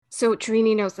So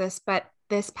Trini knows this, but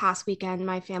this past weekend,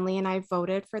 my family and I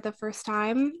voted for the first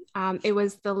time. It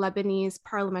was the Lebanese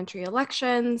parliamentary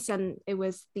elections, and it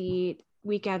was the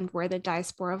weekend where the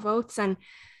diaspora votes. And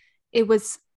it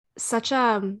was such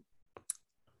a,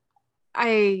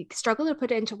 I struggle to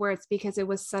put it into words because it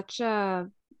was such a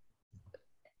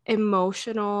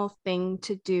emotional thing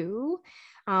to do.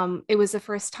 It was the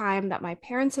first time that my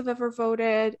parents have ever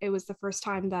voted. It was the first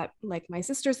time that like my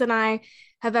sisters and I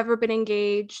have ever been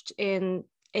engaged in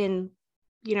like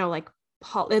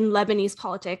in Lebanese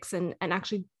politics and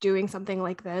actually doing something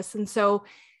like this. And so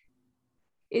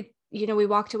we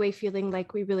walked away feeling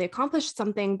like we really accomplished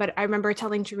something. But I remember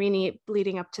telling Tarini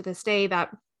leading up to this day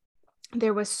that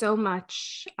there was so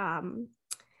much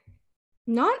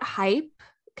not hype,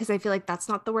 because I feel like that's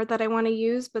not the word that I want to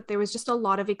use, but there was just a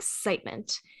lot of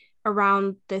excitement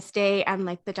around this day and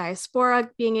like the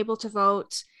diaspora being able to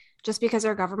vote just because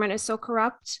our government is so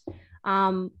corrupt.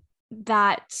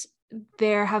 That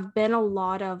there have been a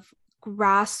lot of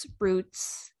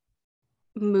grassroots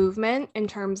movement in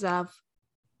terms of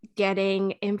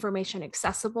getting information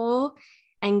accessible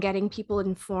and getting people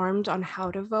informed on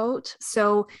how to vote.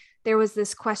 So there was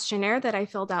this questionnaire that I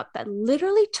filled out that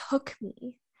literally took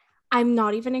me, I'm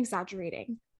not even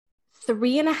exaggerating,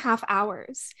 3.5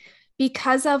 hours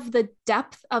because of the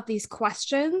depth of these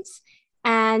questions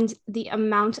and the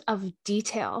amount of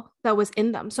detail that was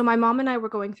in them. So my mom and I were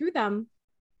going through them,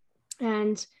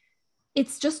 and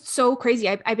it's just so crazy.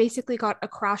 I basically got a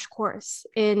crash course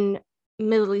in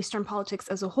Middle Eastern politics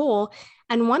as a whole.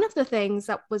 And one of the things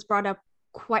that was brought up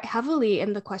quite heavily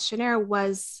in the questionnaire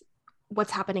was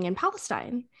what's happening in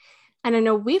Palestine. And I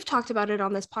know we've talked about it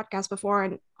on this podcast before,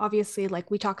 and obviously, like,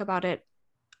 we talk about it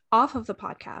off of the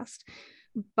podcast,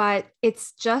 but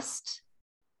it's just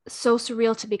so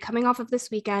surreal to be coming off of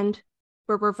this weekend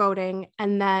where we're voting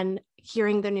and then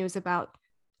hearing the news about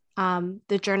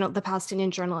the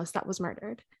Palestinian journalist that was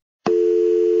murdered.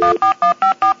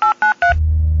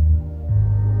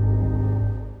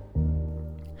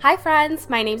 Hi friends,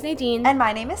 my name's Nadine. And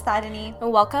my name is Thadini.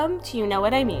 And welcome to You Know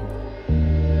What I Mean.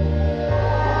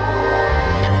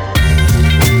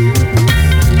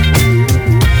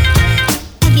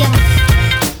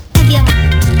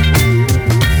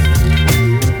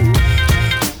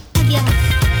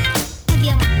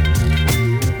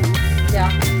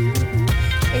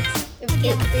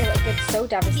 It's so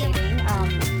devastating.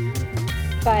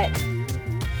 But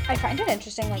I find it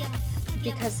interesting, like,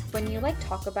 because when I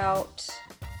talk about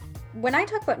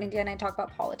India and I talk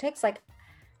about politics, like,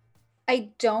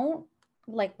 I don't,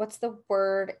 like, what's the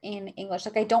word in English?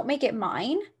 Like, I don't make it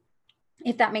mine,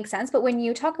 if that makes sense. But when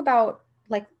you talk about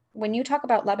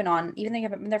Lebanon, even though you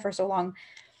haven't been there for so long,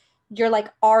 you're like,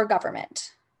 our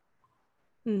government,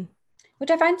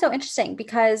 which I find so interesting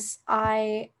because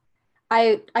I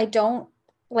don't,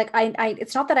 like, I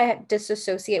it's not that I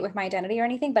disassociate with my identity or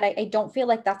anything, but I don't feel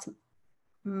like that's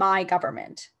my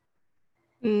government.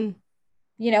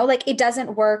 Like, it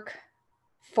doesn't work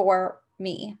for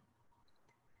me.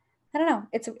 I don't know.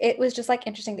 It was just like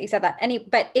interesting that you said that.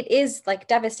 But it is like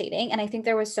devastating. And I think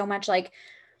there was so much like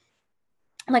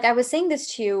I was saying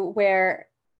this too, where,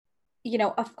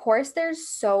 of course there's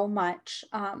so much,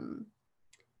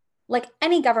 like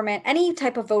any government, any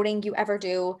type of voting you ever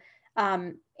do,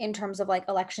 in terms of like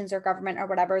elections or government or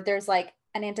whatever, there's like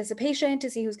an anticipation to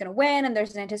see who's going to win. And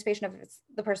there's an anticipation of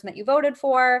the person that you voted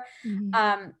for.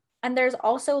 And there's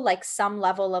also like some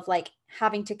level of like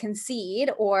having to concede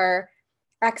or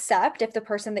accept if the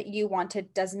person that you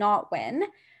wanted does not win.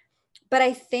 But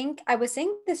I think I was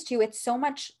saying this too, it's so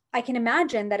much, I can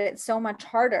imagine that it's so much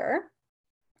harder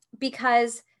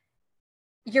because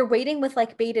you're waiting with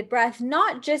like bated breath,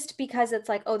 not just because it's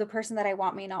like, oh, the person that I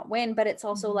want may not win, but it's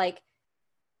also like,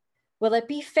 will it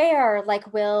be fair?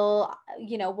 Like, will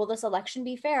this election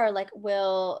be fair? Like,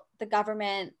 will the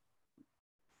government,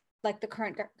 like the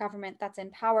current government that's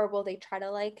in power, will they try to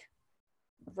like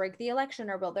rig the election,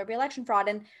 or will there be election fraud?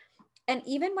 And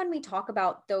even when we talk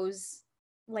about those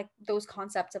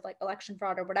concepts of like election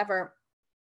fraud or whatever,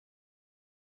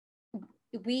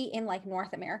 we in like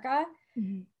North America,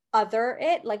 other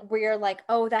it, like, we're like,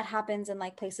 oh, that happens in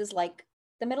like places like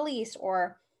the Middle East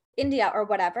or India or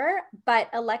whatever, but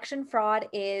election fraud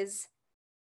is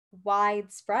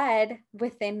widespread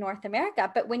within North America.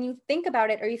 But when you think about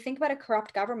it, or you think about a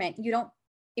corrupt government, you don't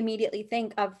immediately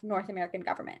think of North American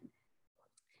government.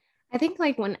 I think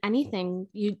like when anything,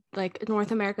 you like,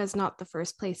 North America is not the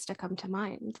first place to come to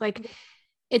mind. Like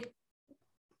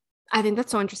I think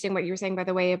that's so interesting what you were saying, by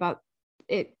the way, about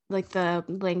it, like the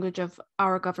language of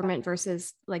our government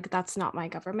versus like, that's not my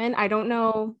government. I don't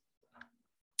know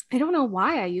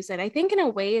why I use it. I think in a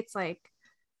way it's like,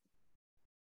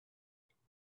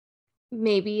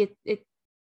 maybe it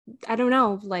I don't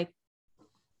know, like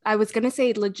I was going to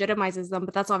say legitimizes them,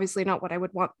 but that's obviously not what I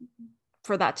would want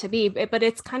for that to be. But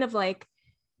it's kind of like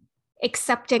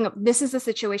accepting this is the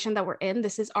situation that we're in.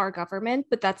 This is our government,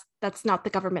 but that's not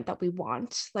the government that we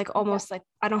want. Like almost like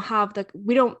I don't have the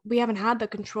we haven't had the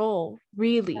control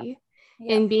really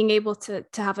in being able to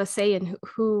have a say in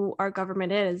who our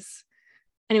government is.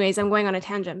 Anyways, I'm going on a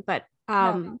tangent, but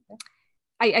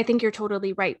I think you're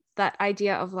totally right. That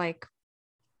idea of like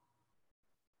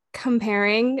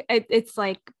comparing it's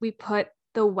like we put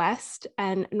the West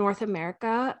and North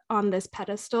America on this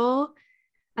pedestal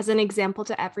as an example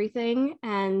to everything,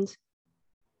 and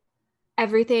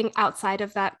everything outside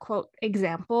of that quote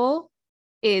example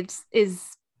is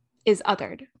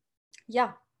othered.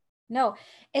 Yeah, no,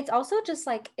 it's also just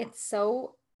like it's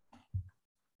so,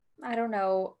 I don't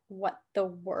know what the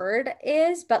word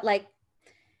is, but like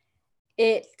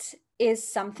it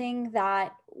is something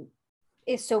that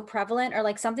is so prevalent, or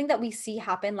like something that we see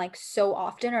happen like so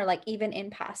often, or like even in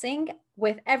passing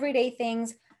with everyday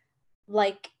things,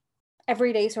 like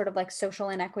everyday sort of like social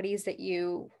inequities that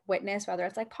you witness, whether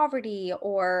it's like poverty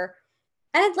or,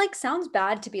 and it like sounds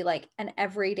bad to be like an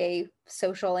everyday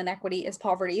social inequity is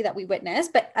poverty that we witness,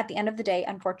 but at the end of the day,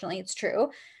 unfortunately, it's true.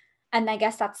 And I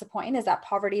guess that's the point, is that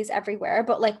poverty is everywhere.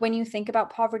 But like when you think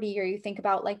about poverty, or you think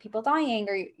about like people dying,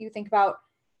 or you think about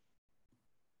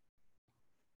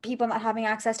people not having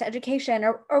access to education,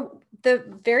 or the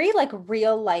very like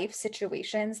real life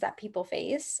situations that people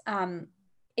face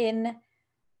in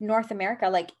North America,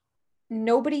 like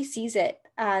nobody sees it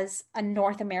as a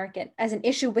North American, as an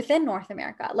issue within North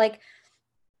America. Like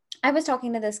I was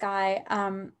talking to this guy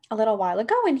a little while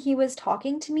ago, and he was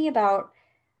talking to me about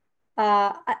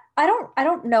I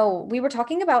don't know. We were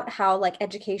talking about how like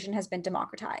education has been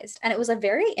democratized, and it was a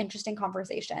very interesting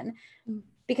conversation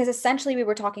because essentially we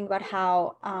were talking about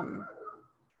how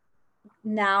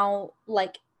now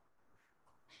like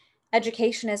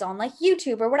education is on like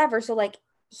YouTube or whatever. So like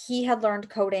he had learned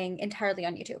coding entirely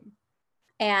on YouTube,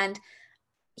 and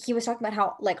he was talking about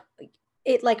how like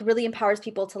it like really empowers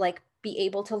people to like be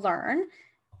able to learn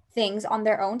things on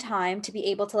their own time, to be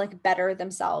able to like better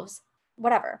themselves,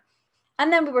 whatever.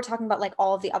 And then we were talking about like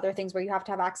all of the other things where you have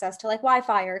to have access to like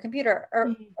Wi-Fi or a computer,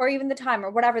 or even the time,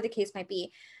 or whatever the case might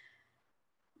be.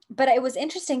 But it was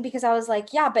interesting because I was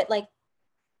like, yeah, but like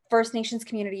First Nations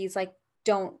communities like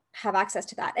don't have access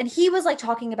to that. And he was like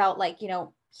talking about like, you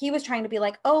know, he was trying to be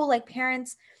like, oh, like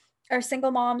parents or single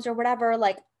moms or whatever,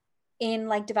 like in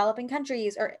like developing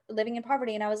countries or living in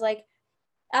poverty. And I was like,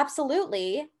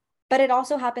 absolutely. But it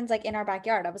also happens like in our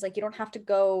backyard. I was like, you don't have to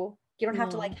go, you don't have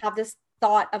to like have this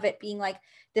thought of it being like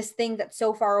this thing that's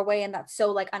so far away and that's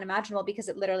so like unimaginable, because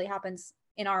it literally happens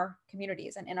in our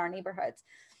communities and in our neighborhoods.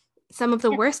 Some of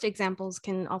the worst examples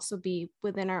can also be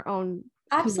within our own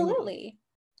absolutely community.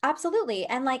 Absolutely.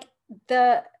 And like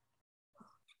the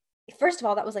first of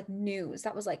all, that was like news.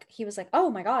 That was like, he was like, oh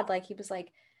my God, like he was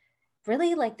like,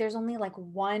 really, like there's only like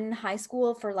one high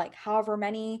school for like however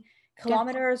many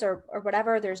kilometers or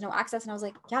whatever, there's no access. And I was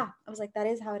like, yeah, I was like, that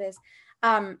is how it is.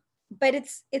 But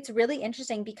it's really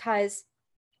interesting because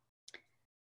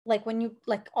like when you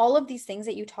like all of these things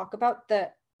that you talk about,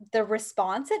 the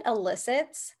response it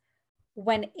elicits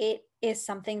when it is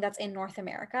something that's in North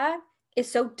America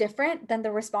is so different than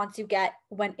the response you get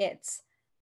when it's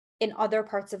in other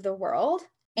parts of the world.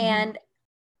 And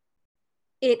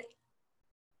it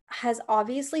has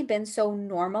obviously been so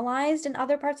normalized in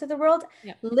other parts of the world,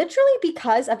 literally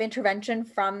because of intervention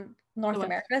from North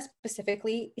America,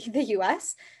 specifically the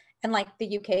US and like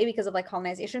the UK, because of like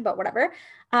colonization, but whatever.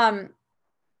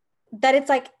 That it's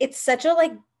like, it's such a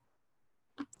like,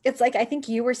 it's like, I think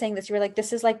you were saying this, you were like,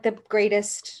 this is like the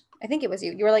greatest, I think it was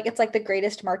you were like, it's like the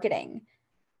greatest marketing.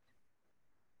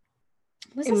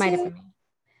 Was it might have been me.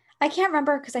 I can't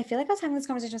remember, because I feel like I was having this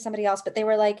conversation with somebody else, but they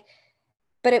were like,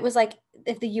 but it was like,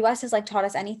 if the US has like taught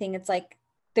us anything, it's like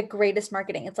the greatest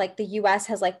marketing. It's like the US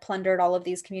has like plundered all of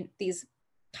these these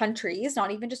countries,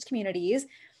 not even just communities,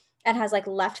 and has like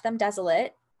left them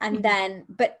desolate. And then,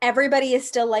 but everybody is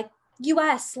still like,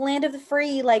 US, land of the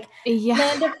free, like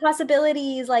land of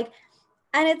possibilities, like,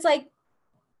 and it's like,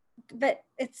 but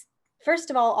it's first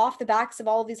of all off the backs of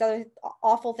all of these other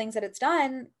awful things that it's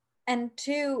done, and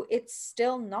two, it's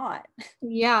still not.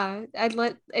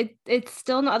 It's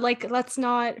still not, like, let's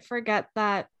not forget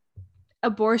that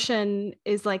abortion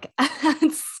is like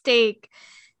at stake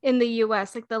in the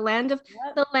US, like the land of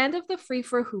the free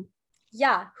for who?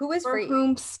 Yeah, who is for free?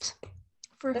 Whomst?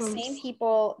 For the whomst. Same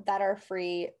people that are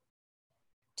free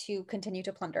to continue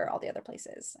to plunder all the other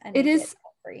places, and it is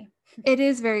free. It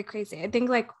is very crazy. I think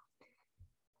like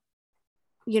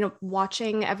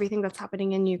watching everything that's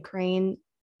happening in Ukraine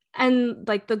and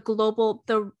like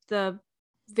the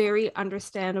very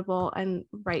understandable and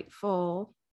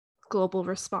rightful global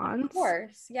response. Of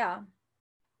course, yeah.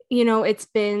 It's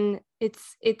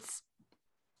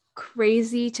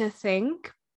crazy to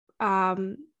think,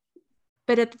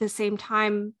 but at the same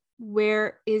time,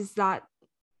 where is that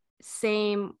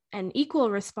same and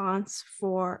equal response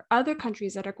for other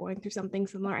countries that are going through something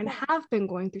similar and have been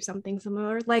going through something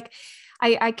similar? Like,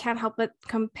 I can't help but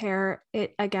compare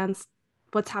it against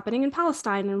what's happening in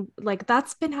Palestine, and like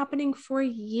that's been happening for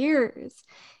years.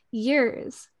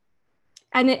 What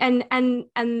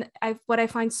I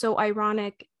find so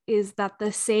ironic is that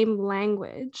the same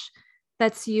language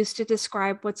that's used to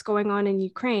describe what's going on in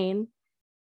Ukraine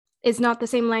is not the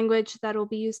same language that will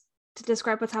be used to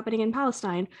describe what's happening in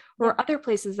Palestine or other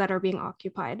places that are being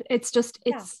occupied. It's just,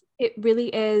 it really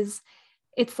is,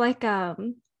 it's like,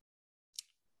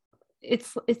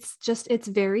 it's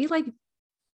very like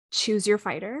choose your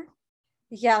fighter.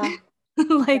 Yeah.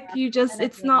 Like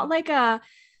it's not like a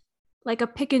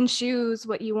pick and choose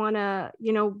what you want to,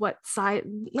 what side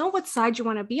you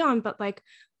want to be on, but like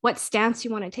what stance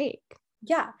you want to take.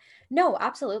 Yeah, no,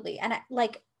 absolutely. And I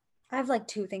have like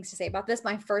two things to say about this.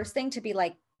 My first thing to be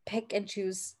like, pick and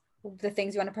choose the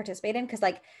things you want to participate in. Cause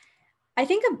like, I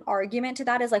think an argument to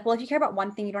that is like, well, if you care about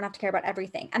one thing, you don't have to care about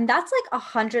everything. And that's like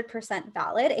 100%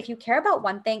 valid. If you care about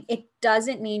one thing, it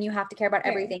doesn't mean you have to care about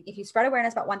everything. If you spread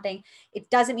awareness about one thing, it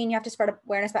doesn't mean you have to spread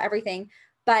awareness about everything.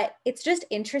 But it's just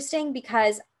interesting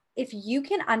because if you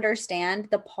can understand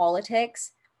the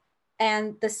politics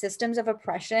and the systems of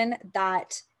oppression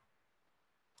that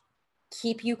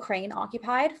keep Ukraine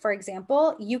occupied, for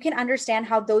example, you can understand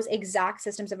how those exact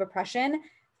systems of oppression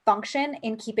function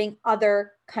in keeping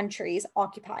other countries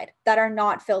occupied that are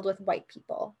not filled with white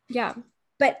people. Yeah.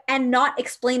 And not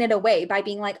explain it away by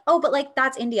being like, oh, but like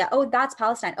that's India. Oh, that's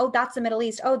Palestine. Oh, that's the Middle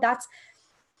East. Oh, that's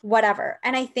whatever.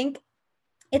 And I think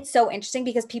it's so interesting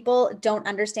because people don't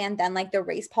understand then like the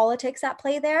race politics at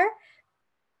play there,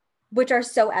 which are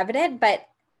so evident. But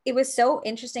it was so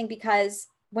interesting because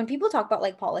when people talk about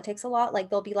like politics a lot, like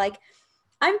they'll be like,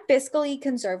 I'm fiscally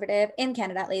conservative in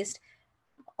Canada, at least,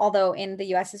 although in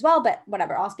the US as well, but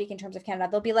whatever, I'll speak in terms of Canada.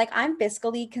 They'll be like, I'm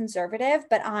fiscally conservative,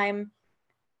 but I'm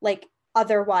like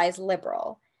otherwise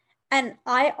liberal. And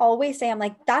I always say, I'm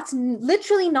like, that's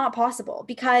literally not possible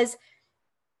because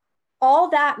all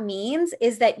that means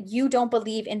is that you don't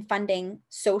believe in funding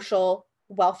social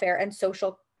welfare and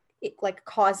social like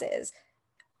causes.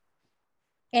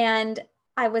 And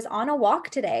I was on a walk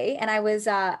today and I was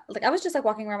just like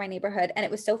walking around my neighborhood, and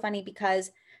it was so funny because,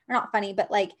 or not funny,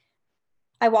 but like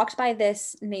I walked by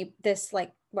this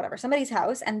like whatever, somebody's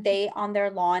house, and they on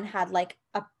their lawn had like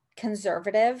a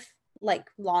conservative like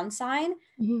lawn sign.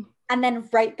 Mm-hmm. And then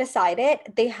right beside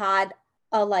it, they had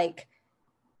a like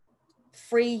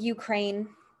free Ukraine,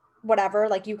 whatever,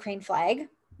 like Ukraine flag.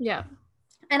 Yeah.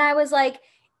 And I was like,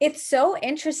 it's so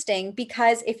interesting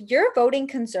because if you're voting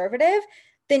conservative,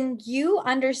 then you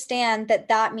understand that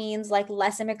that means like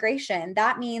less immigration.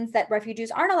 That means that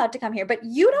refugees aren't allowed to come here, but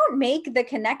you don't make the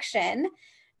connection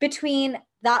between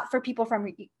that for people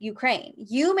from Ukraine.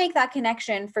 You make that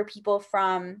connection for people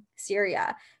from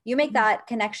Syria. You make that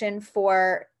connection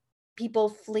for people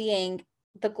fleeing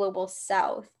the global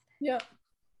south. Yeah.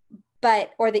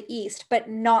 Or the east, but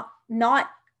not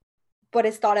what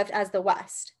is thought of as the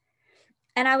West.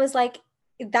 And I was like,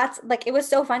 that's like, it was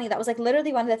so funny. That was like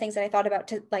literally one of the things that I thought about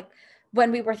to like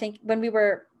when we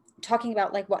were talking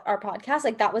about like what our podcast,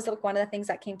 like that was like one of the things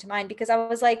that came to mind, because I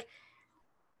was like,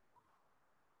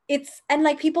 and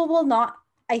like people will not,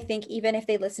 I think, even if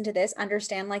they listen to this,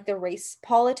 understand like the race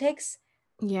politics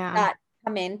that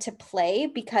come into play,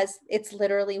 because it's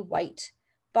literally white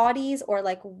bodies or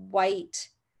like white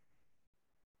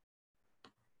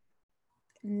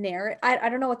narrative. I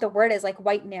don't know what the word is, like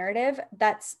white narrative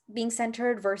that's being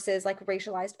centered versus like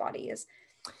racialized bodies.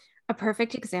 A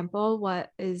perfect example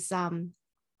is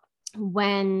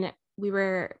when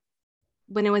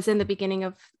it was in the beginning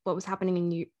of what was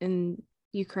happening in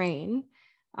Ukraine,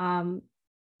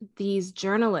 these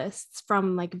journalists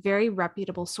from like very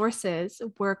reputable sources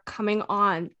were coming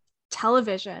on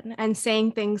television and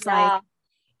saying things like,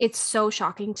 it's so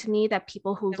shocking to me that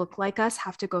people who look like us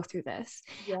have to go through this,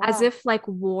 as if like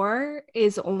war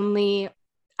is only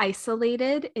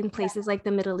isolated in places like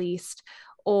the Middle East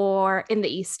or in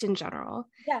the East in general.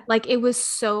 Like it was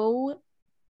so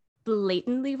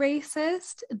blatantly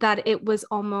racist that it was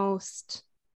almost,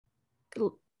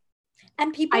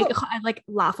 and people I like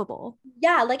laughable.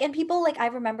 Like, and people like, I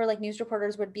remember like news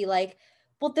reporters would be like,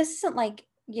 well, this isn't like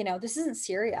this isn't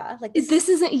Syria. Like this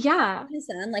isn't, yeah.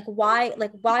 Like why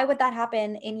would that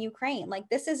happen in Ukraine? Like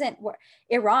this isn't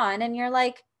Iran. And you're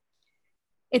like,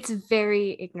 it's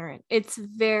very ignorant. It's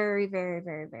very, very,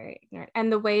 very, very ignorant.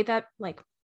 And the way that, like,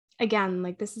 again,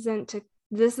 like this isn't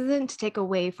to take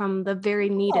away from the very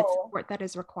needed support that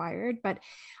is required, but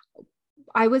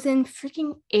I was in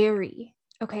freaking Erie,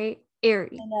 okay?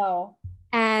 Erie. I know.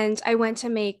 And I went to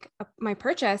make my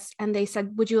purchase, and they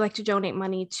said, would you like to donate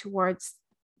money towards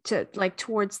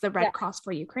the Red Cross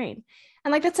for Ukraine?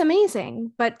 And like, that's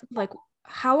amazing. But like,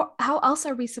 how else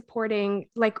are we supporting,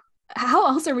 like, how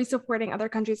else are we supporting other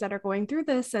countries that are going through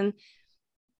this? And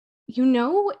you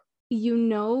know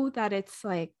that it's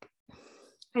like,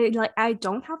 I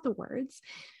don't have the words,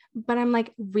 but I'm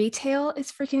like, retail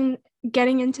is freaking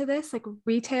getting into this. Like,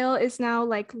 retail is now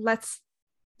like, let's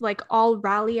like all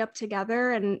rally up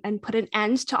together and put an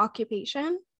end to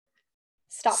occupation.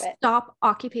 Stop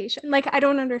occupation. Like, I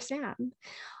don't understand.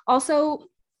 Also,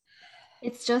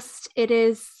 it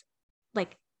is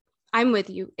like, I'm with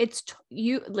you. It's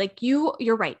you're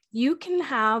right. You can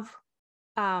have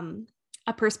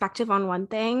a perspective on one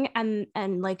thing and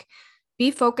like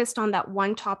be focused on that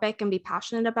one topic and be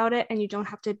passionate about it. And you don't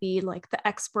have to be like the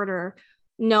expert or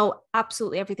know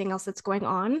absolutely everything else that's going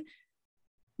on.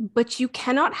 But you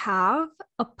cannot have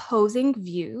opposing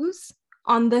views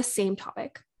on the same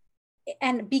topic.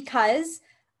 And because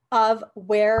of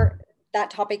where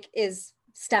that topic is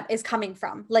coming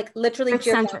from, like literally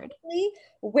geographically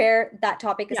where that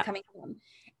topic is coming from.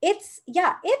 It's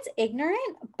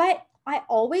ignorant, but I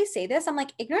always say this, I'm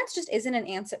like, ignorance just isn't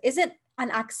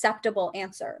an acceptable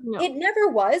answer. No. It never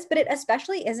was, but it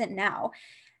especially isn't now.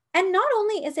 And not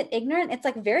only is it ignorant, it's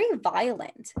like very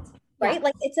violent, right? Yeah.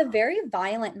 Like it's a very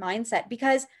violent mindset,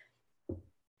 because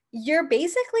you're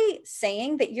basically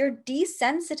saying that you're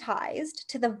desensitized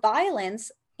to the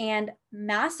violence and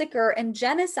massacre and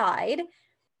genocide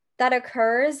that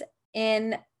occurs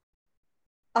in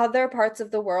other parts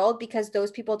of the world because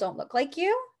those people don't look like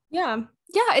you. Yeah.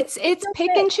 Yeah. It's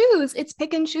pick and choose. It's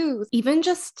pick and choose. Even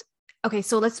just, okay.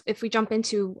 So if we jump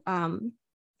into,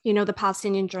 the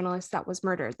Palestinian journalist that was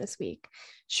murdered this week,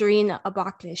 Shireen Abu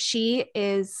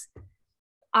Akleh.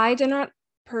 I did not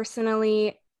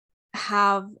personally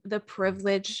have the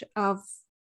privilege of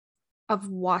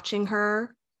watching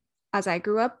her as I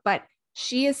grew up, but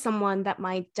she is someone that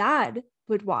my dad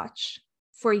would watch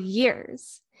for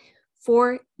years.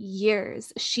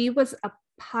 She was a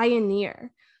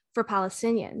pioneer for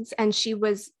Palestinians, and she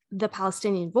was the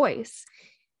Palestinian voice.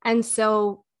 And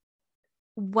so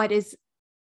what'll be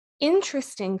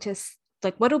interesting to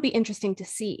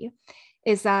see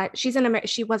is that she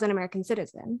was an American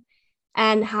citizen,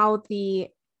 and how the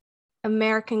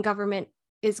American government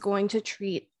is going to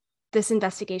treat this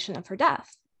investigation of her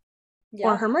death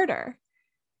or her murder.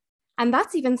 And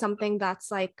that's even something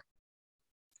that's like,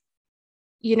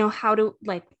 how to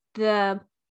like the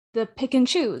pick and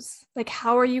choose, like,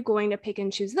 how are you going to pick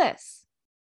and choose this?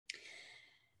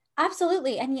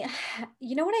 Absolutely. And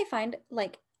you know what I find,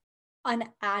 like, an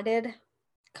added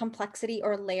complexity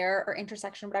or layer or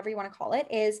intersection, whatever you want to call it,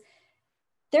 is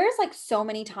there's like so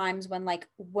many times when like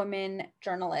women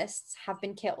journalists have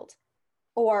been killed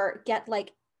or get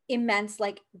like immense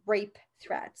like rape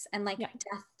threats and like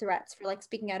death threats for like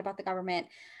speaking out about the government.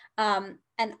 And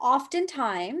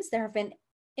oftentimes there have been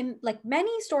like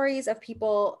many stories of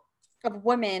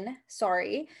women,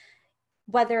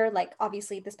 whether like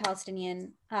obviously this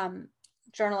Palestinian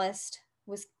journalist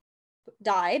was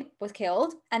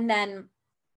killed, and then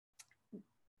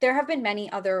there have been many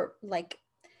other like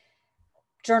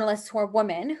journalists who are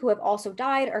women who have also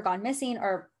died or gone missing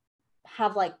or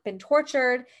have like been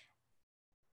tortured.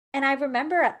 And I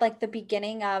remember at like the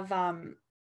beginning of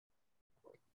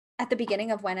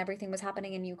when everything was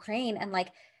happening in Ukraine, and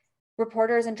like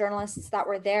reporters and journalists that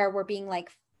were there were being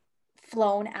like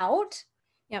flown out.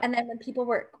 Yep. And then when people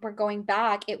were going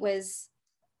back, it was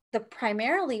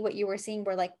primarily what you were seeing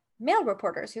were like male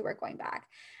reporters who were going back.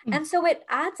 Mm-hmm. And so it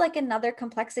adds like another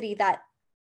complexity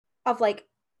of like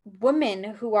women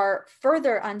who are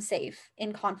further unsafe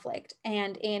in conflict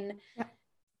and in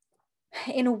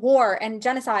war and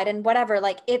genocide and whatever.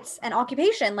 Like it's an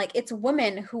occupation, like it's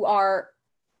women who are,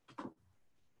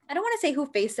 I don't want to say who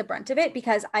face the brunt of it,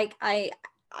 because I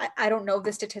don't know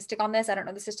the statistic on this. I don't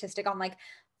know the statistic on like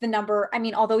the number. I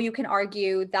mean, although you can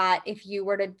argue that if you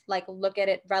were to like look at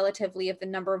it relatively of the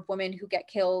number of women who get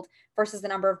killed versus the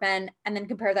number of men, and then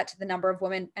compare that to the number of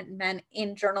women and men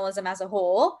in journalism as a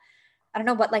whole, I don't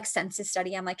know what like census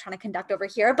study I'm like trying to conduct over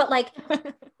here, but like,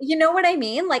 you know what I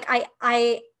mean? Like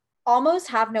I almost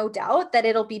have no doubt that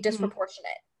it'll be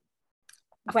disproportionate.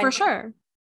 For sure.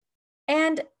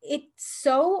 And it's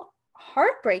so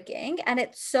heartbreaking, and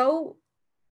it's so,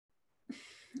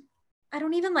 I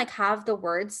don't even like have the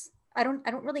words. I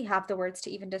don't really have the words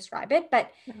to even describe it, but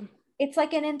it's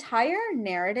like an entire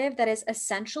narrative that is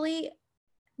essentially,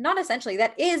 not essentially,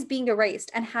 that is being erased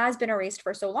and has been erased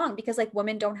for so long, because like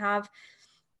women don't have,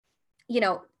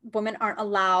 women aren't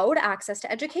allowed access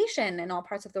to education in all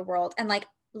parts of the world. And like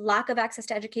lack of access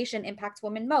to education impacts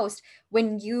women most.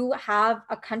 When you have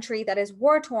a country that is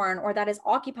war torn, or that is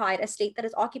occupied, a state that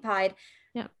is occupied,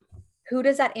 Yeah. who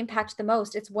does that impact the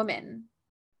most? It's women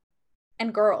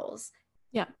and girls.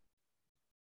 Yeah.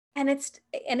 And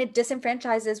it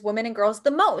disenfranchises women and girls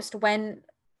the most when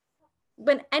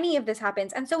any of this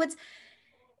happens. And so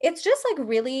it's just like,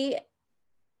 really,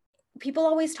 people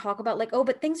always talk about like, oh,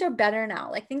 but things are better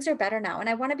now. Like things are better now. And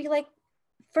I want to be like,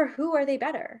 for who are they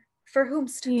better? For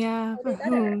whomst? Yeah. For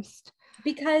whomst?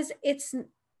 Because it's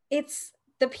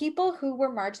the people who were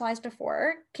marginalized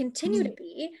before continue to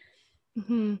be,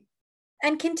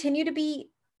 and continue to be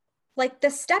like the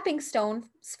stepping stones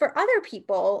for other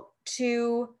people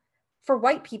for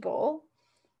white people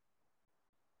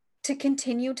to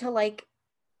continue to like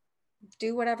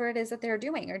do whatever it is that they're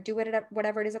doing, or do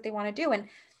whatever it is that they want to do. And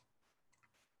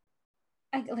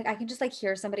I can just like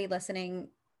hear somebody listening.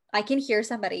 I can hear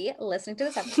somebody listening to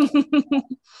this episode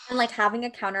and like having a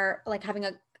counterpoint,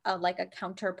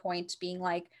 being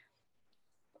like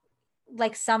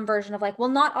some version of like, well,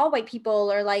 not all white people,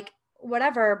 or like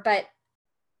whatever. But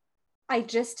I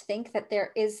just think that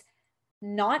there is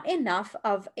not enough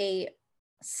of a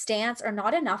stance, or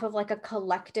not enough of like a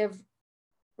collective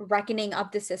reckoning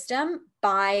of the system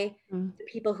by the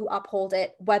people who uphold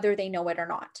it, whether they know it or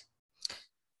not.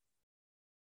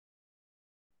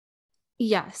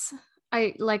 Yes,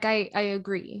 I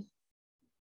agree.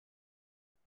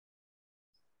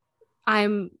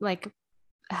 I'm like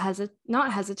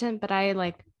not hesitant, but I'm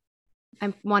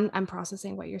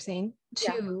processing what you're saying.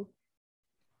 Two,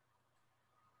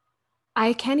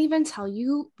 I can't even tell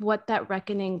you what that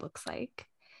reckoning looks like.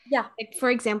 Yeah. Like,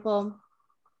 for example,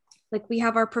 like we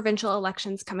have our provincial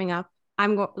elections coming up.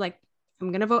 I'm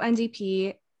gonna vote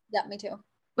NDP. Yeah, me too.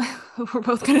 We're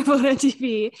both gonna vote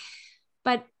NDP,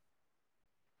 but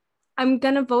I'm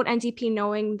gonna vote NDP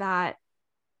knowing that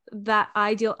that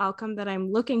ideal outcome that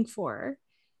I'm looking for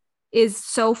is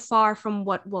so far from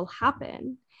what will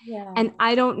happen. Yeah. And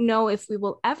I don't know if we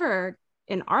will ever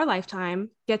in our lifetime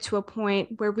get to a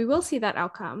point where we will see that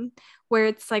outcome, where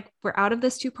it's like we're out of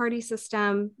this two-party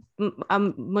system, a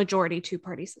majority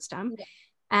two-party system. Yeah.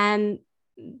 And,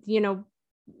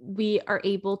 we are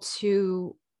able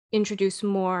to introduce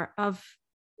more of,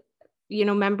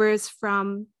 members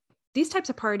from these types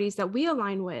of parties that we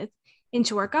align with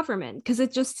into our government, because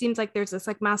it just seems like there's this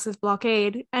like massive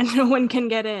blockade and no one can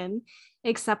get in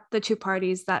except the two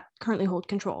parties that currently hold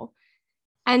control.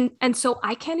 And so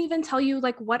I can't even tell you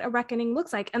like what a reckoning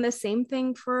looks like. And the same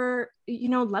thing for,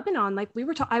 Lebanon. Like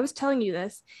I was telling you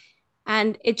this,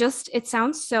 and it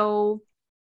sounds so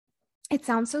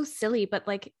silly, but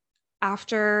like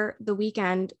after the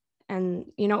weekend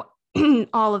and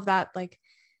all of that like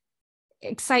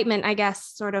excitement, I guess,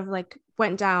 sort of like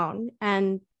went down,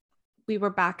 and we were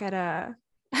back at a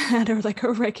like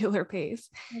a regular pace.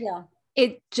 Yeah.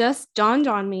 It just dawned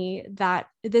on me that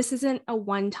this isn't a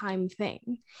one-time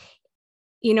thing.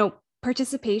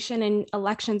 Participation in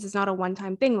elections is not a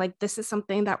one-time thing. Like this is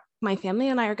something that my family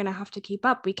and I are going to have to keep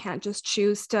up. We can't just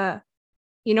choose to,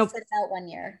 sit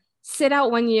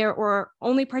out 1 year or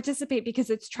only participate because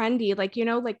it's trendy. Like,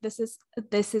 like this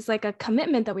is like a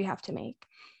commitment that we have to make.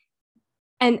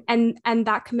 And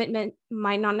that commitment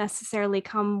might not necessarily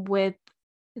come with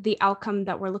the outcome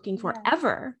that we're looking for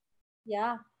ever.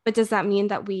 Yeah. But does that mean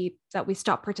that we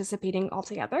stop participating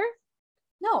altogether?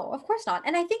 No, of course not.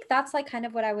 And I think that's like kind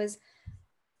of what I was,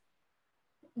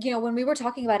 when we were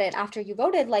talking about it after you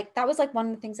voted, like that was like one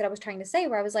of the things that I was trying to say,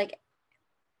 where I was like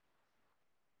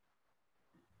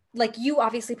you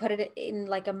obviously put it in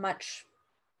like a much,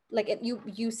 like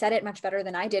you said it much better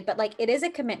than I did, but like it is a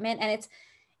commitment, and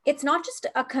it's not just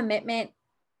a commitment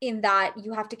in that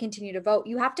you have to continue to vote.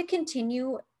 You have to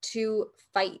continue to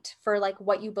fight for like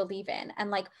what you believe in, and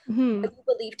like what you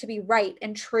believe to be right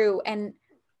and true. And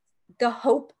the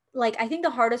hope, like I think the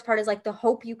hardest part is like the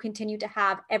hope you continue to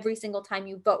have every single time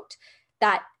you vote,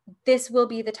 that this will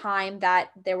be the time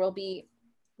that there will be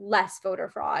less voter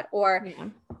fraud, or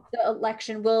the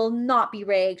election will not be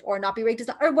rigged, or not be rigged,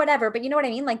 or whatever. But you know what I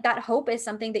mean? Like that hope is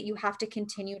something that you have to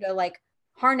continue to like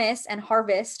harness and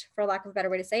harvest, for lack of a better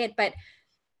way to say it. But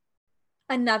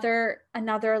another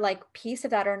like piece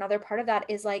of that, or another part of that,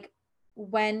 is like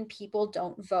when people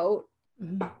don't vote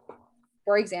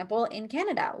for example, in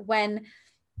Canada, when,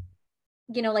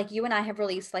 you know, like you and I have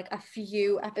released like a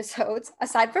few episodes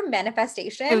aside from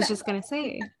manifestation. I was just gonna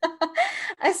say.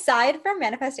 Aside from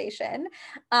manifestation,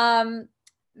 the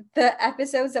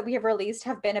episodes that we have released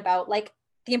have been about like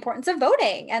the importance of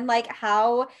voting and like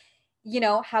how, you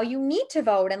know, how you need to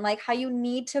vote and like how you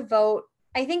need to vote.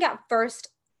 I think at first,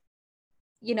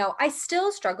 you know, I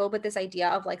still struggle with this idea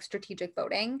of like strategic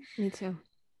voting. Me too.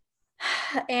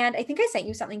 And I think I sent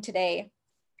you something today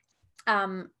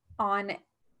on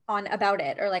about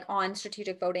it, or like on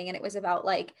strategic voting, and it was about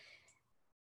like,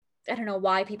 I don't know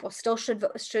why people still should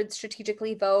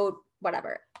strategically vote,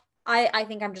 whatever. I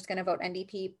think I'm just going to vote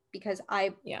NDP because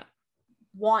I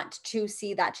want to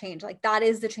see that change. Like that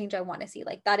is the change I want to see.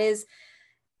 Like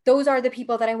those are the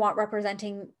people that I want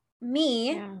representing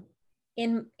me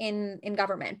in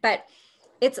government. But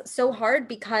it's so hard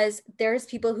because there's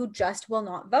people who just will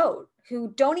not vote,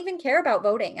 who don't even care about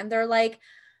voting, and they're like,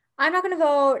 I'm not going to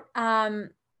vote.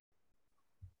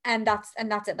 And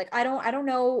that's it. Like I don't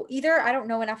know either. I don't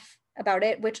know enough about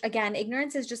it, which again,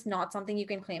 ignorance is just not something you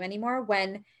can claim anymore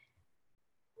when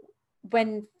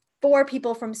for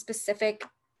people from specific,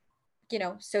 you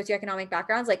know, socioeconomic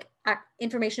backgrounds, like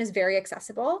information is very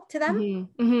accessible to them.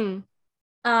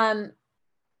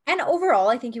 And overall,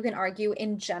 I think you can argue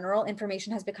in general,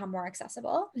 information has become more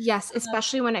accessible. Yes,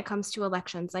 especially when it comes to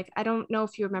elections. Like, I don't know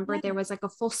if you remember, there was like a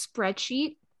full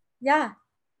spreadsheet. Yeah.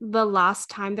 The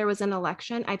last time there was an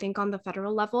election, I think on the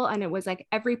federal level, and it was like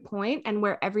every point and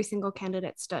where every single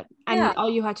candidate stood. And all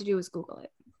you had to do was Google it.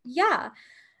 Yeah.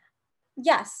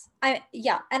 Yes. And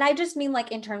I just mean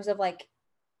like in terms of like,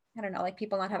 I don't know, like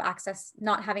people not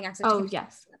having access to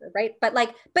yes. Right. But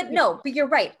you're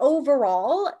right.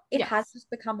 Overall, it has just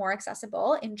become more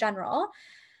accessible in general,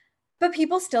 but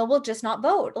people still will just not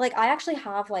vote. Like I actually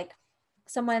have like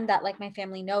someone that like my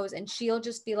family knows, and she'll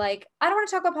just be like, I don't want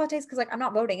to talk about politics because like I'm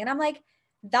not voting. And I'm like,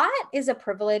 that is a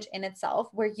privilege in itself,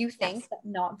 where you think that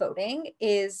not voting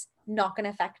is not going to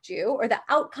affect you, or the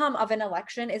outcome of an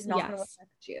election is not going to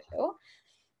affect you.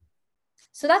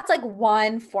 So that's like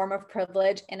one form of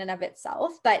privilege in and of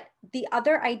itself. But the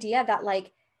other idea that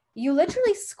like you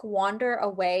literally squander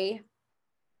away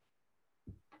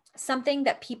something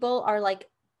that people are like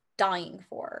dying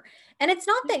for. And it's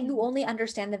not that you only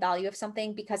understand the value of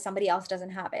something because somebody else doesn't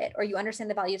have it, or you understand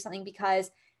the value of something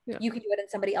because you can do it and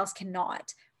somebody else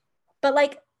cannot. But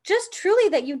like just truly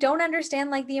that you don't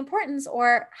understand like the importance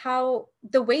or how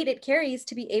the weight it carries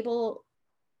to be able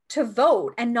to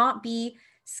vote and not be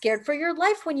scared for your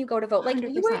life when you go to vote. Like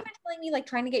 100%. You were even telling me like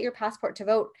trying to get your passport to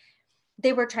vote,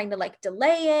 they were trying to like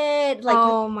delay it. Like,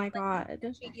 oh my God.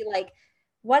 Be like,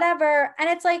 whatever. And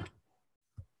it's like,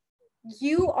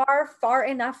 you are far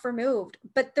enough removed,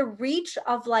 but the reach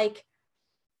of like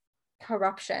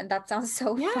corruption, that sounds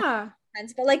so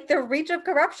intense, but like the reach of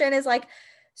corruption is like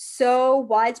so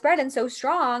widespread and so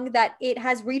strong that it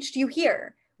has reached you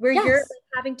here, where you're like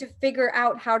having to figure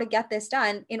out how to get this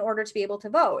done in order to be able to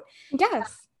vote.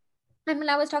 And when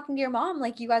I was talking to your mom,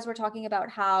 like you guys were talking about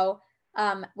how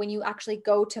when you actually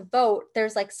go to vote,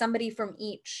 there's like somebody from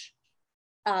each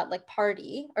like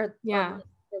party or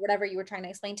whatever you were trying to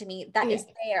explain to me that is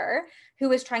there,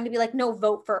 who is trying to be like, no,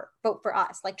 vote for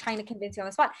us, like trying to convince you on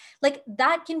the spot. Like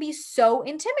that can be so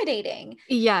intimidating.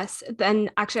 Yes. Then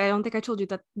actually, I don't think I told you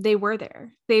that they were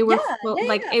there. They were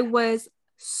it was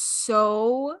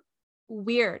so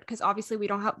weird because obviously we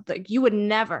don't have like, you would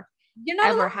never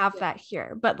ever have that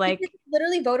here, but like it's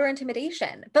literally voter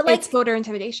intimidation. But like it's voter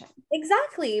intimidation.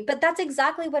 Exactly. But that's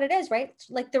exactly what it is, right?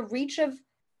 Like the reach of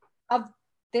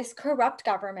this corrupt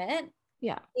government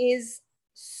is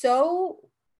so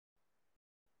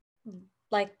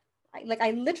like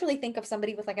I literally think of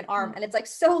somebody with like an arm, and it's like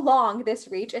so long, this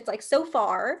reach, it's like so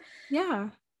far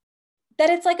that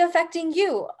it's like affecting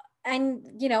you, and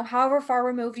you know, however far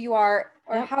removed you are,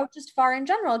 or how just far in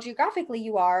general geographically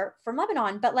you are from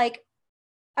Lebanon. But like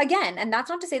again, and that's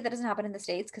not to say that doesn't happen in the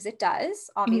States, because it does,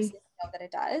 obviously. We know that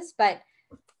it does, but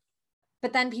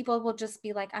then people will just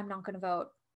be like, I'm not going to vote.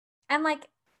 And like,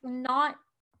 not,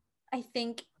 I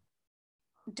think,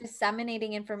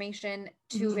 disseminating information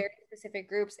to very specific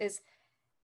groups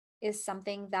is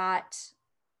something that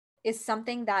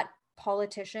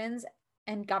politicians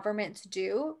and governments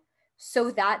do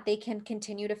so that they can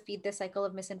continue to feed the cycle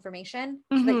of misinformation,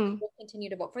 so that people continue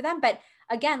to vote for them. But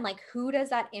again, like, who does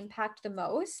that impact the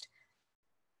most?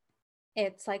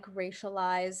 It's like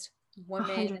racialized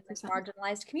women, and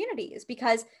marginalized communities,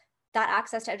 because that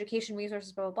access to education,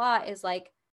 resources, blah, blah, blah, is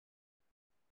like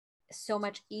so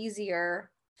much easier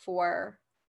for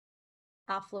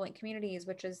affluent communities,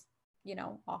 which is, you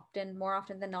know, more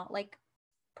often than not, like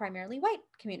primarily white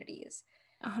communities.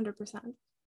 100%.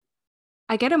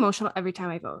 I get emotional every time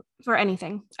I vote for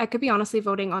anything. I could be honestly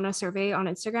voting on a survey on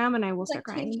Instagram and I will start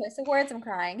crying. Teen Choice Awards, I'm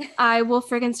crying. I will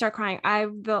friggin' start crying. I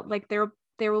will, like, there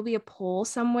will be a poll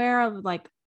somewhere of like,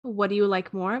 what do you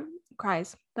like more?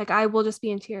 Cries. Like, I will just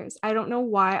be in tears. I don't know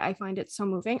why I find it so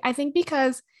moving. I think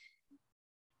because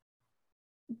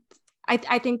the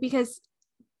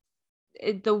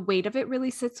weight of it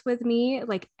really sits with me.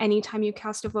 Like, anytime you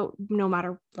cast a vote, no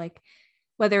matter like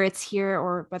whether it's here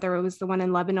or whether it was the one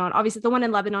in Lebanon. Obviously, the one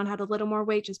in Lebanon had a little more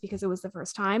weight just because it was the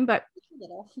first time, but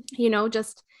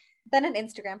just then an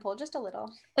Instagram poll, just a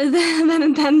little.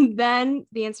 then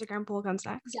the Instagram poll comes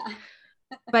next. Yeah.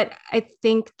 But I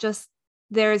think just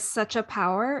there's such a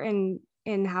power in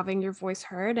having your voice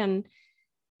heard, and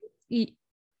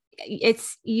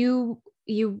it's you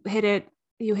hit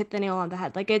the nail on the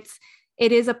head. Like, it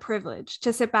is a privilege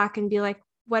to sit back and be like,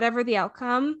 whatever the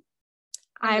outcome,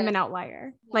 I'm an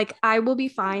outlier. Yeah. Like, I will be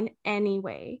fine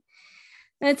anyway.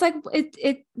 And it's like,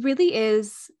 it really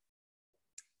is,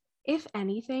 if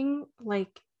anything,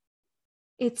 like,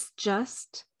 it's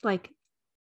just like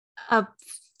a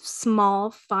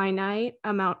small finite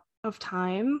amount of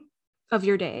time of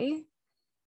your day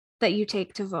that you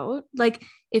take to vote. Like,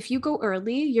 if you go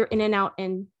early, you're in and out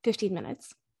in 15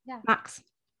 minutes. Yeah. Max.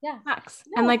 Yeah. Max.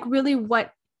 No. And like, really,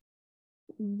 what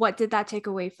did that take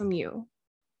away from you?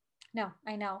 No,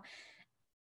 I know.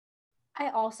 I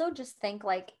also just think,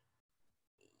 like,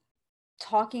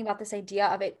 talking about this idea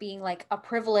of it being like a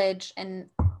privilege and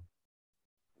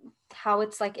how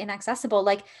it's like inaccessible.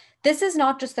 Like, this is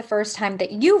not just the first time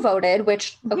that you voted,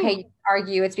 which, okay, you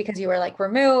argue it's because you were like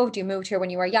removed, you moved here when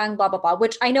you were young, blah, blah, blah,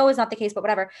 which I know is not the case, but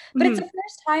whatever. But it's the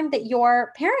first time that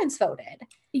your parents voted.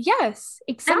 Yes,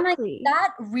 exactly. And like,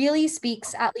 that really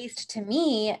speaks, at least to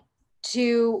me,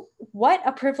 to what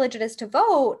a privilege it is to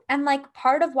vote. And like,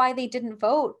 part of why they didn't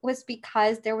vote was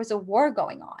because there was a war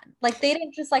going on. Like, they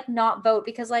didn't just like not vote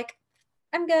because like,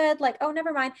 I'm good, like, oh,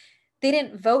 never mind. They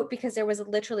didn't vote because there was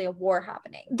literally a war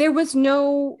happening. There was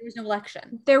no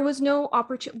election. There was no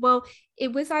opportunity. Well,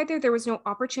 it was either there was no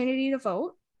opportunity to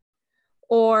vote,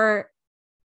 or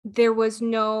there was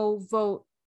no vote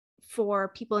for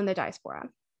people in the diaspora.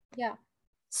 Yeah.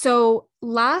 So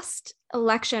last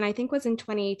election, I think, was in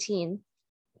 2018.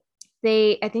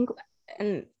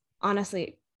 And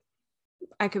honestly,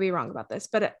 I could be wrong about this,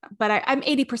 but I'm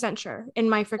 80% sure in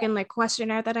my freaking like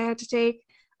questionnaire that I had to take.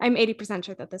 I'm 80%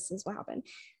 sure that this is what happened.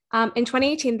 In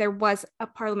 2018, there was a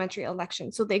parliamentary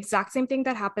election. So the exact same thing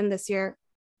that happened this year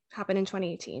happened in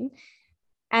 2018.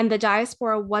 And the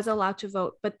diaspora was allowed to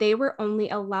vote, but they were only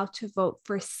allowed to vote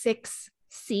for 6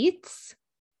 seats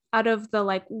out of the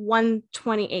like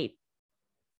 128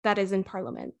 that is in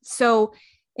parliament. So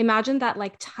imagine that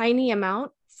like tiny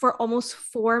amount for almost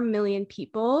 4 million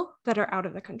people that are out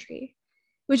of the country,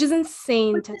 which is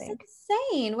insane to think.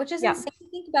 Which is insane to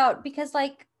think about, because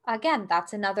like, again,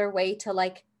 that's another way to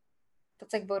like,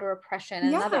 that's like voter oppression.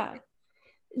 Yeah.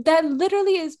 That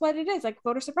literally is what it is, like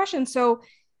voter suppression. So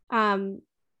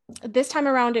this time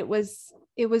around, it was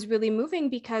really moving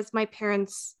because my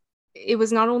parents, it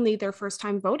was not only their first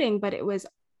time voting, but it was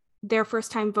their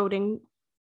first time voting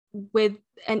with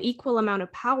an equal amount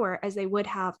of power as they would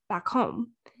have back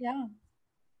home. Yeah.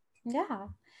 Yeah.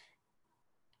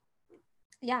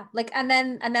 Yeah. Like, and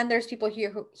then there's people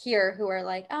here who are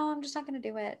like, oh, I'm just not going to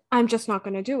do it. I'm just not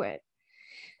going to do it.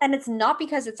 And it's not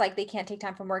because it's like they can't take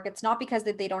time from work. It's not because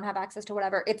they don't have access to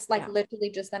whatever. It's like literally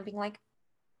just them being like,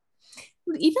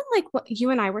 even like what you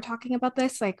and I were talking about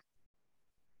this, like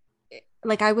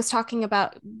we were talking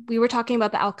about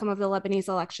the outcome of the Lebanese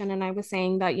election. And I was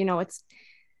saying that,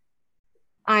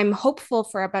 I'm hopeful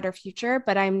for a better future,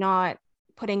 but I'm not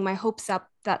putting my hopes up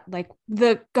that like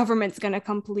the government's going to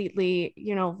completely,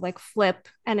 like flip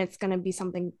and it's going to be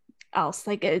something else.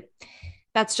 Like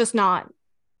that's just not,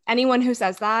 anyone who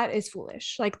says that is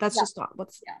foolish. Like, that's just not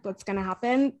what's going to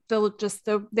happen.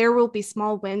 There will be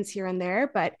small wins here and there,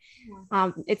 but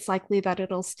it's likely that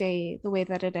it'll stay the way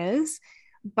that it is.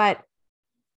 But,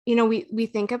 we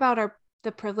think about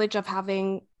the privilege of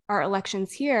having our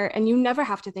elections here, and you never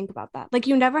have to think about that. Like,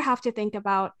 you never have to think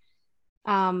about,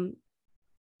 are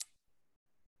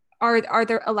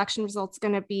their election results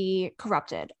going to be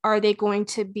corrupted? Are they going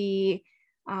to be,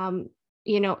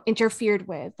 interfered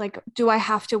with? Like, do I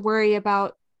have to worry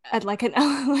about a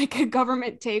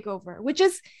government takeover, which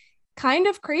is kind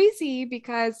of crazy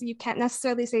because you can't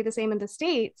necessarily say the same in the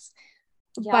States.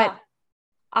 Yeah. But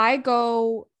I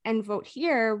go and vote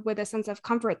here with a sense of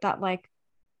comfort that like,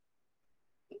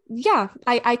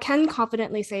 I can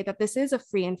confidently say that this is a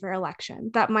free and fair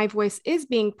election, that my voice is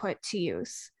being put to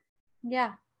use.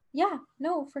 Yeah,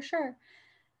 no, for sure.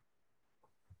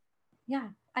 Yeah,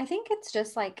 I think it's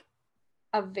just like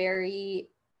a very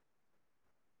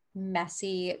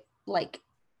messy, like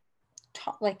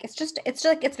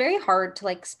it's very hard to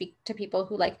like speak to people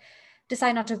who like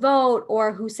decide not to vote,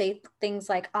 or who say things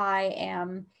like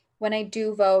when I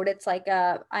do vote, it's like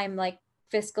I'm like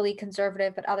fiscally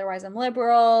conservative, but otherwise I'm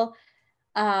liberal.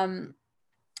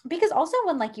 Because also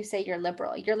when like you say you're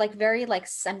liberal, you're like very like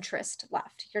centrist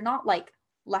left. You're not like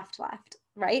left,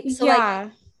 right? So like, Yeah,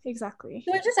 exactly.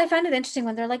 so I find it interesting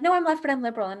when they're like, no, I'm left, but I'm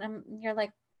liberal. And you're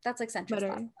like, that's like centrist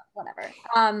left,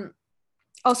 whatever.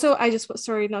 Also,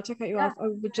 sorry not to cut you Yeah. off. I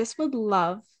would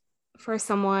love for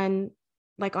someone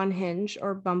like on Hinge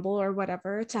or Bumble or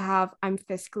whatever to have I'm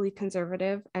fiscally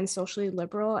conservative and socially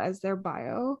liberal as their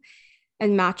bio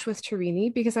and match with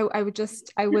Tarini, because I would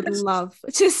love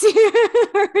to see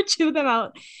her chew them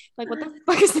out. Like, what the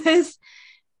fuck is this?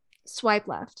 Swipe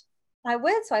left. I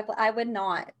would swipe. I would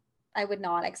not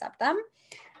accept them.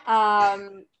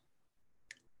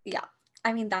 Yeah.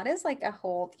 I mean, that is like a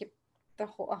whole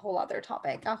other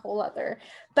topic,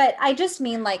 but I just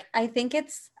mean like, I think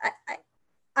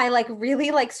I like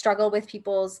really like struggle with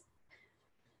people's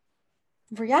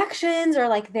reactions or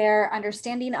like their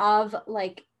understanding of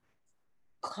like,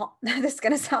 this is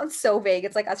going to sound so vague.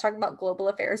 It's like us talking about global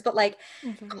affairs, but like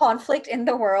conflict in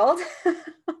the world.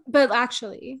 But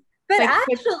actually.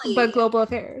 But global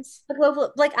affairs.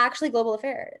 Global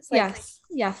affairs. Like,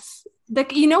 yes.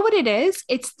 You know what it is?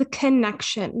 It's the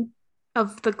connection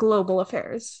of the global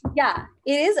affairs. Yeah,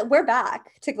 it is. We're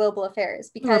back to global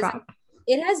affairs because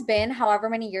it has been however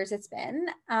many years it's been.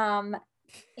 And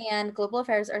global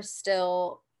affairs are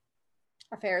still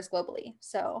affairs globally.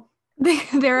 So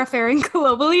they're affairing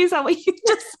globally. Is that what you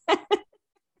just said?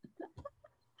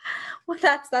 Well,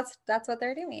 that's what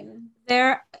they're doing.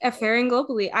 They're affairing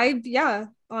globally.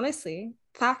 Honestly,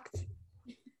 fact.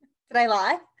 Did I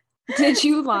lie? Did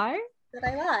you lie? Did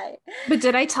I lie? But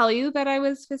did I tell you that I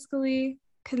was fiscally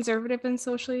conservative and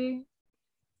socially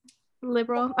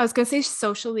liberal? I was gonna say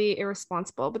socially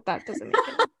irresponsible, but that doesn't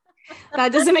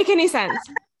make any sense.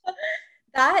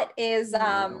 That is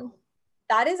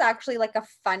actually like a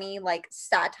funny like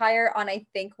satire on I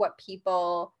think what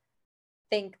people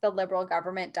think the liberal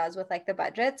government does with like the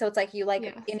budget. So it's like you like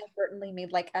inadvertently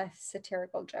made like a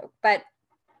satirical joke. But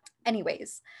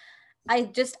anyways, I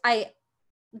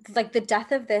like the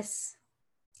death of this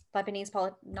Lebanese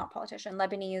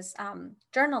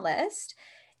journalist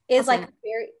is like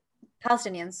very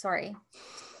Palestinian, sorry.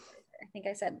 I think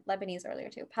I said Lebanese earlier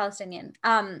too. Palestinian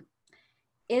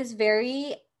is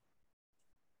very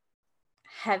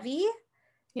heavy.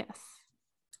 Yes.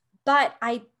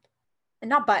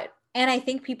 And I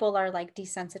think people are like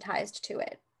desensitized to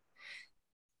it.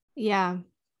 Yeah.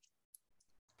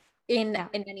 In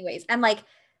many ways. And like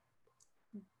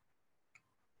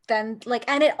then like,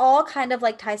 and it all kind of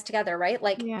like ties together, right?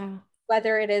 Like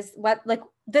whether it is like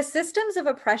the systems of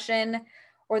oppression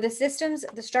or the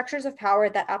structures of power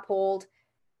that uphold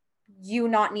you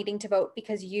not needing to vote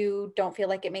because you don't feel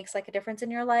like it makes like a difference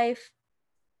in your life,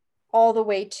 all the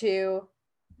way to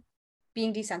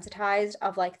being desensitized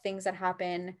of like things that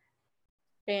happen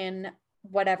in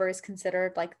whatever is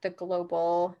considered like the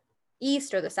global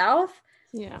East or the South.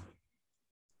 Yeah.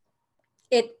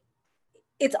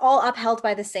 It's all upheld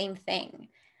by the same thing.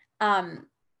 And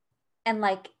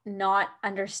like not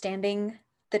understanding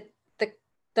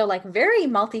the like very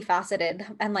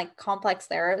multifaceted and like complex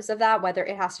layers of that, whether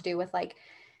it has to do with like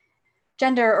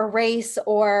gender or race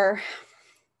or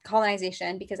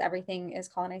colonization, because everything is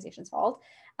colonization's fault.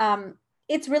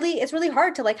 It's really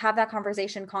hard to like have that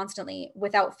conversation constantly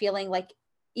without feeling like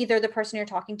either the person you're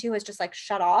talking to is just like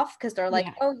shut off because they're like,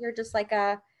 oh, you're just like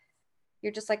a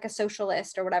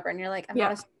socialist or whatever. And you're like, I'm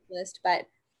not a socialist, but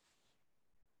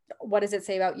what does it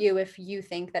say about you if you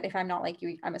think that if I'm not like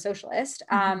you, I'm a socialist?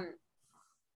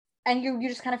 And you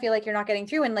just kind of feel like you're not getting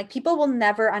through, and like people will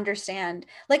never understand.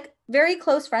 Like very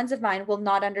close friends of mine will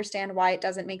not understand why it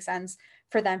doesn't make sense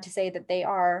for them to say that they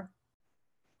are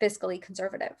fiscally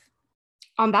conservative.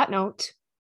 On that note,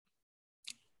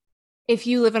 if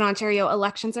you live in Ontario,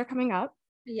 elections are coming up.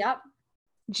 Yep.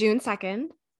 June 2nd.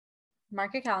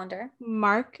 Mark your calendar.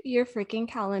 Mark your freaking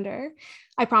calendar.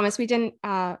 I promise we didn't,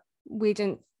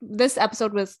 this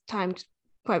episode was timed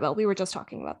quite well. We were just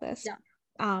talking about this.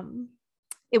 Yeah.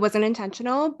 It wasn't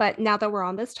intentional, but now that we're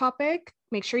on this topic,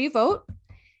 make sure you vote.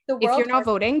 If you're not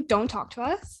voting, don't talk to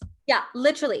us. Yeah,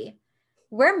 literally.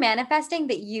 We're manifesting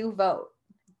that you vote.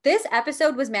 This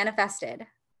episode was manifested,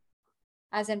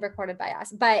 as in recorded by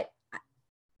us, but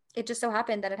it just so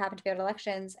happened that it happened to be at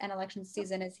elections, and election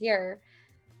season is here.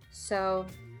 So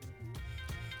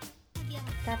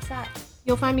that's that.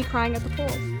 You'll find me crying at the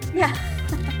polls. Yeah.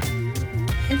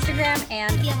 Instagram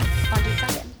and on June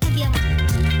 2nd.